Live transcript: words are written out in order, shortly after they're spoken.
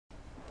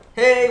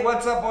Hey,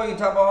 what's up all you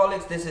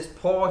Tabaholics? This is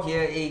Paul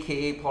here,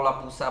 aka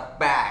Paulabusa,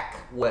 back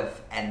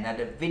with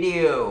another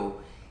video.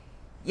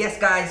 Yes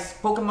guys,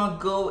 Pokemon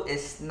Go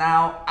is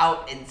now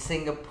out in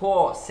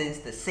Singapore since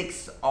the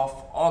 6th of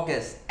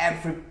August.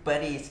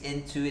 Everybody is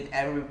into it,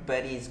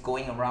 everybody is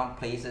going around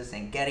places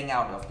and getting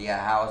out of their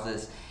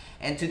houses.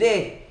 And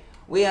today,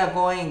 we are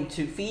going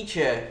to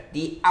feature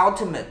the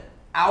ultimate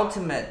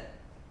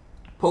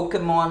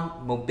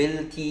Pokemon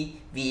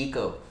mobility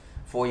vehicle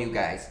for you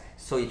guys.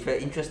 So if you're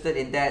interested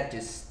in that,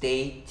 just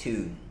stay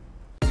tuned.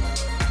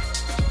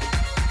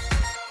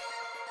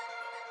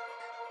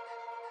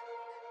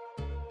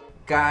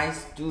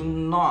 Guys, do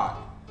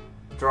not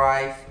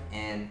drive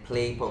and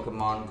play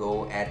Pokemon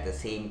Go at the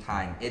same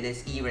time. It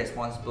is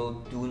irresponsible.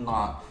 Do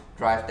not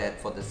drive that.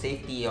 For the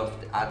safety of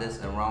the others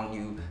around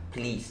you,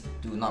 please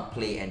do not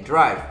play and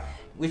drive.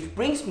 Which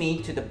brings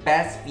me to the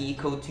best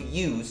vehicle to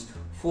use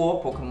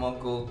for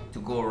Pokemon Go to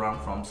go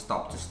around from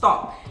stop to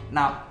stop.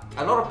 Now,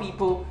 a lot of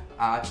people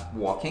are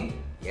walking,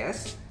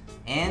 yes,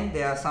 and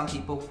there are some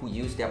people who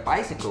use their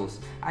bicycles.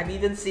 I've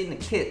even seen a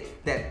kid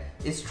that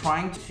is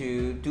trying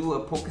to do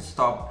a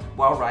Pokestop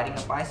while riding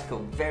a bicycle.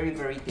 Very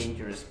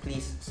dangerous.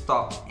 Please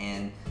stop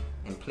and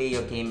play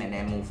your game and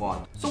then move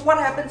on. So what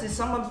happens is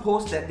someone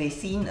posts that they've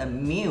seen a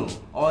Mew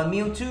or a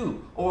Mewtwo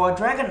or a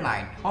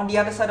Dragonite on the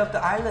other side of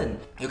the island.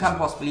 You can't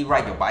possibly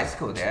ride your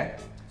bicycle there.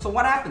 So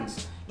what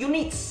happens? You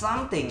need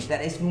something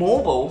that is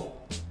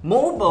mobile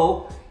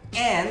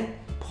and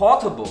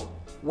portable.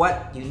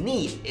 What you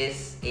need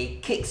is a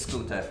kick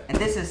scooter, and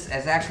this is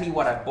exactly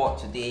what I bought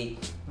today,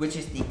 which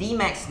is the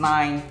D-Max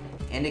 9,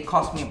 and it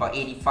cost me about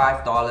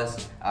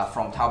 $85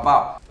 from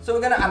Taobao. So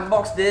we're gonna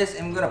unbox this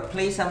and we're gonna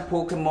play some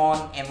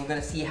Pokemon and we're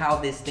gonna see how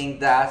this thing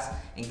does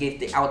and give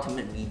the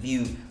ultimate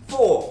review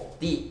for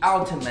the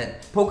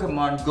ultimate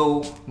Pokemon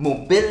Go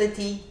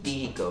mobility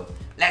vehicle.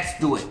 Let's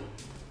do it!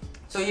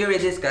 So here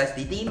it is guys,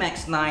 the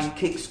D-Max 9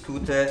 kick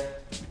scooter.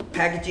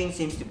 Packaging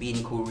seems to be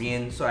in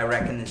Korean, so I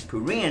reckon it's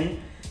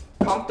Korean.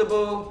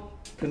 Comfortable,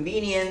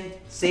 convenient,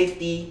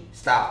 safety,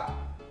 style.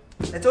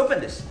 Let's open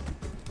this.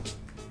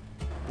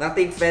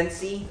 Nothing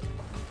fancy.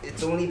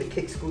 It's only the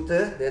kick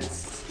scooter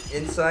that's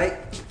inside.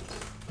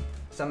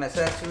 Some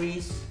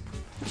accessories,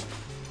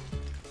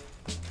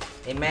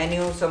 a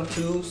manual, some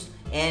tools,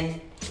 and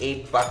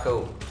a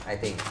buckle, I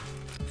think.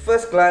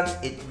 First glance,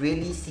 it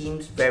really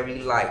seems very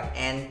light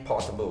and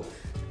portable.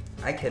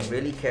 I can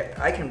really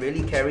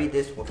carry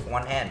this with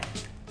one hand.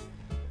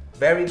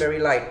 Very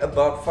light,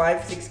 about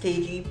 5-6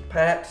 kg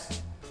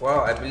perhaps.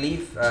 Wow, I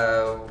believe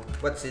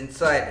what's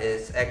inside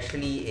is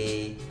actually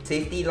a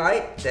safety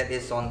light that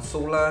is on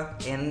solar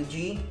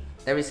energy.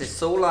 There is a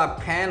solar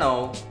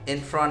panel in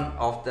front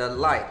of the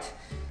light,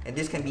 and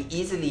this can be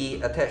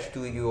easily attached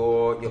to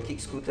your kick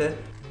scooter.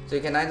 So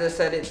you can either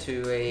set it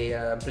to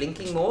a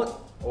blinking mode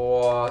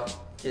or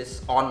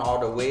just on all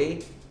the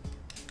way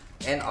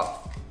and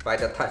off by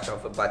the touch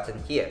of a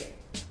button here.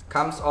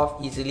 Comes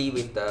off easily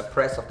with the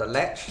press of the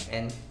latch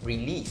and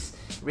release.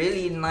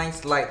 Really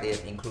nice light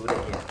they've included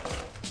here.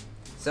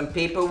 Some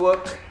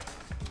paperwork.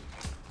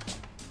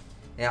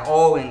 They're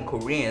all in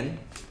Korean.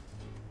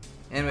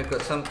 And we've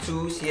got some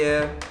tools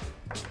here.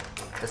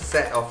 A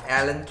set of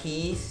Allen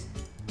keys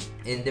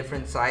in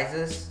different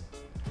sizes.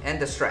 And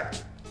the strap,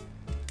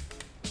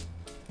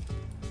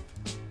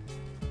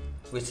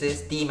 which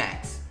is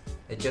D-Max.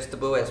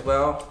 Adjustable as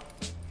well.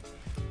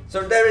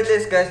 So there it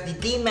is guys, the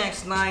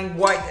D-Max 9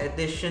 White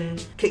Edition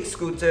kick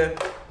scooter.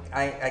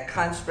 I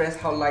can't stress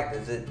how light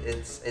is it.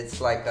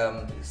 It's like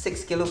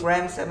 6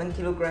 kilograms, 7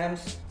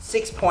 kilograms,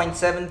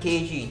 6.7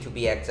 kg to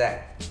be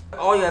exact.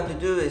 All you have to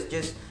do is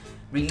just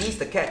release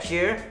the catch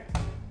here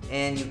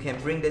and you can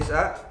bring this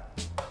up.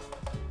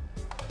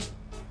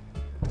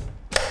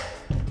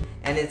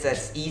 And it's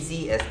as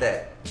easy as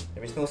that.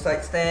 There is no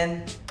side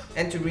stand.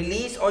 And to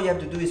release, all you have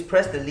to do is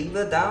press the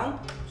lever down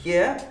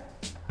here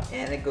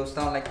and it goes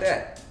down like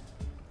that.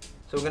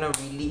 So we're gonna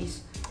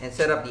release and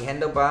set up the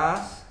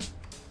handlebars.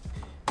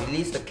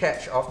 Release the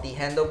catch of the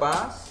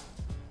handlebars.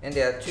 And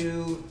there are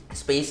two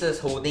spacers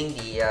holding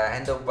the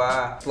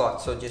handlebar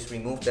slot, so just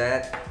remove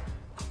that.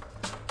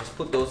 Just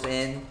put those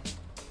in.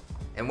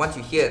 And once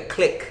you hear a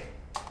click,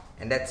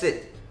 and that's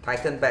it,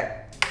 tighten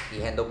back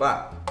the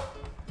handlebar.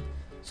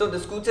 So the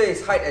scooter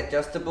is height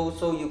adjustable,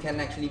 so you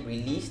can actually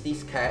release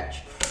this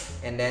catch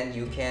and then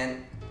you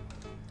can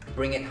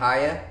bring it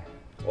higher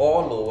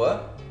or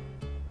lower.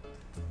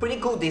 Pretty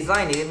cool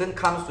design. It even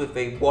comes with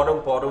a water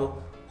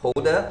bottle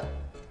holder.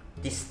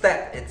 The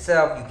step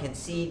itself, you can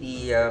see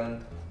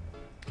the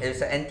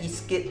there's an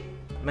anti-skid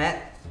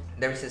mat.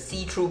 There is a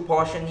see-through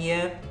portion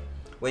here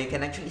where you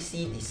can actually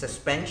see the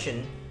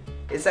suspension.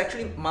 It's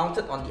actually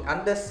mounted on the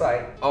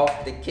underside of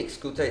the kick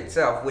scooter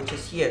itself, which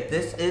is here.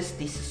 This is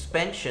the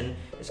suspension.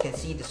 As you can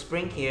see the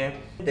spring here.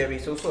 There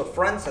is also a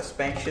front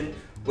suspension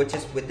which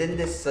is within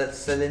this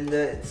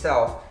cylinder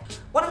itself.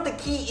 One of the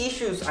key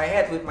issues I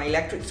had with my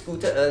electric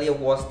scooter earlier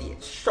was the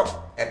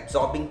shock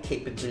absorbing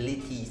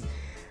capabilities.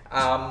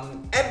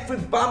 Every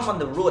bump on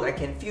the road I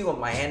can feel on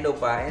my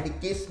handlebar, and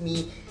it gives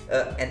me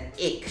an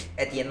ache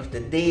at the end of the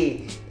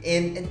day.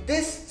 And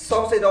this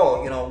solves it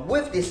all. You know,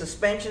 with the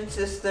suspension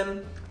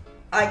system,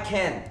 I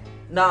can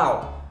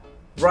now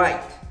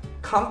ride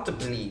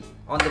comfortably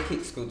on the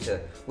kick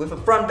scooter. With a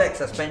front back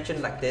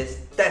suspension like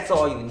this, that's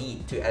all you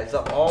need to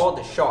absorb all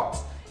the shocks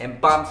and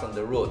bumps on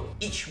the road.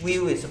 Each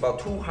wheel is about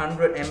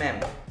 200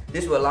 mm.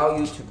 This will allow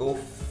you to go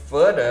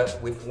further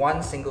with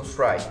one single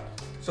stride.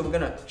 So we're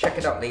gonna check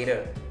it out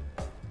later.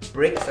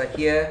 Brakes are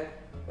here,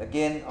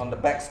 again on the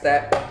back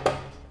step.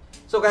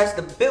 So guys,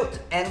 the build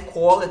and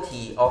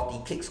quality of the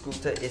kick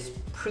scooter is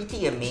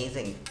pretty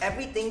amazing.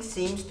 Everything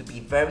seems to be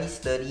very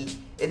sturdy.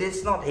 It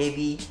is not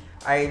heavy.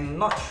 I'm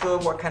not sure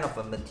what kind of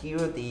a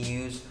material they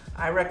use.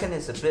 I reckon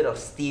it's a bit of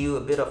steel, a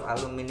bit of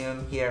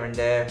aluminum here and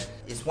there.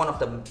 It's one of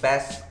the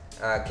best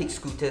kick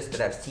scooters that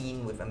I've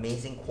seen with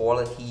amazing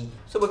quality.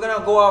 So we're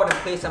gonna go out and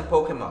play some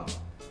Pokemon.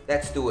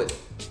 Let's do it.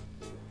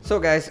 So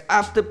guys,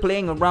 after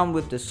playing around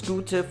with the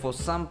scooter for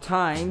some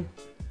time,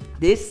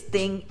 this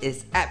thing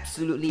is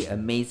absolutely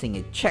amazing.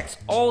 It checks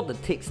all the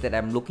ticks that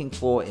I'm looking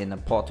for in a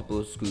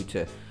portable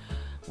scooter.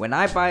 When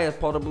I buy a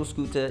portable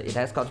scooter, it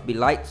has got to be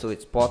light so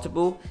it's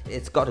portable.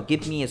 It's got to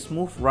give me a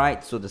smooth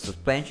ride so the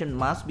suspension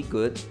must be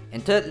good.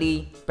 And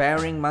thirdly,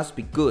 bearing must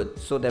be good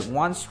so that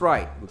one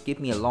stride will give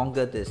me a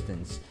longer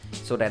distance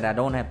so that I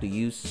don't have to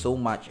use so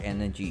much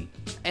energy.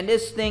 And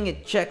this thing,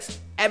 it checks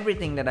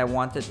everything that I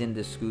wanted in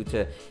the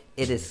scooter.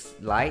 It is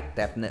light,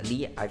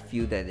 definitely. I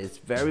feel that it's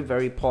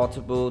very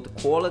portable. The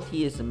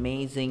quality is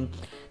amazing.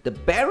 The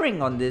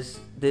bearing on this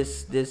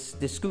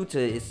scooter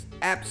is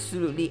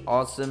absolutely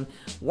awesome.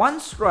 One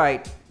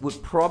stride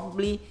would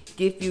probably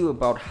give you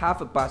about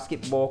half a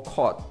basketball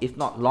court, if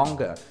not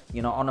longer,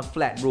 you know, on a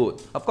flat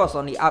road. Of course,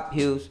 on the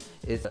uphills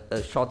it's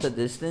a shorter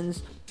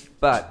distance,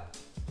 but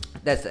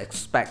that's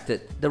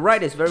expected. The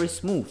ride is very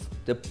smooth.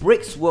 The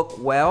brakes work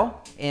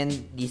well,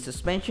 and the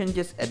suspension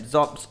just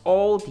absorbs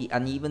all the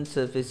uneven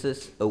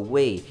surfaces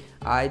away.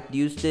 I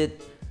used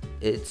it.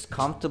 It's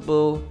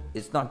comfortable.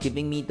 It's not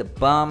giving me the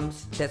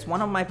bumps. That's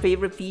one of my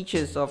favorite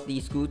features of the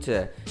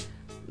scooter.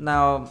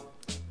 Now,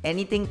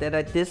 anything that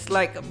I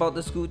dislike about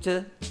the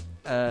scooter,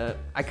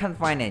 I can't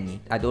find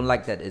any. I don't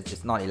like that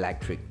it's not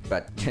electric,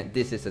 but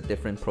this is a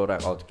different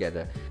product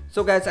altogether.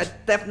 So guys, I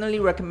definitely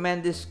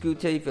recommend this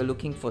scooter if you're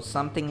looking for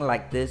something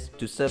like this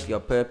to serve your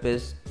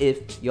purpose.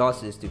 If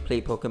yours is to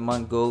play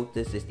Pokemon Go,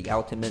 this is the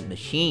ultimate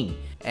machine.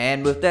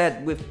 And with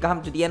that, we've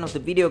come to the end of the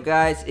video,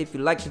 guys. If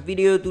you liked the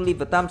video, do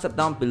leave a thumbs up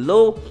down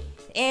below,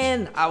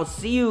 and I'll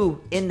see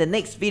you in the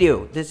next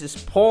video. This is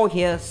Paul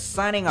here,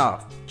 signing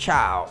off.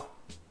 Ciao.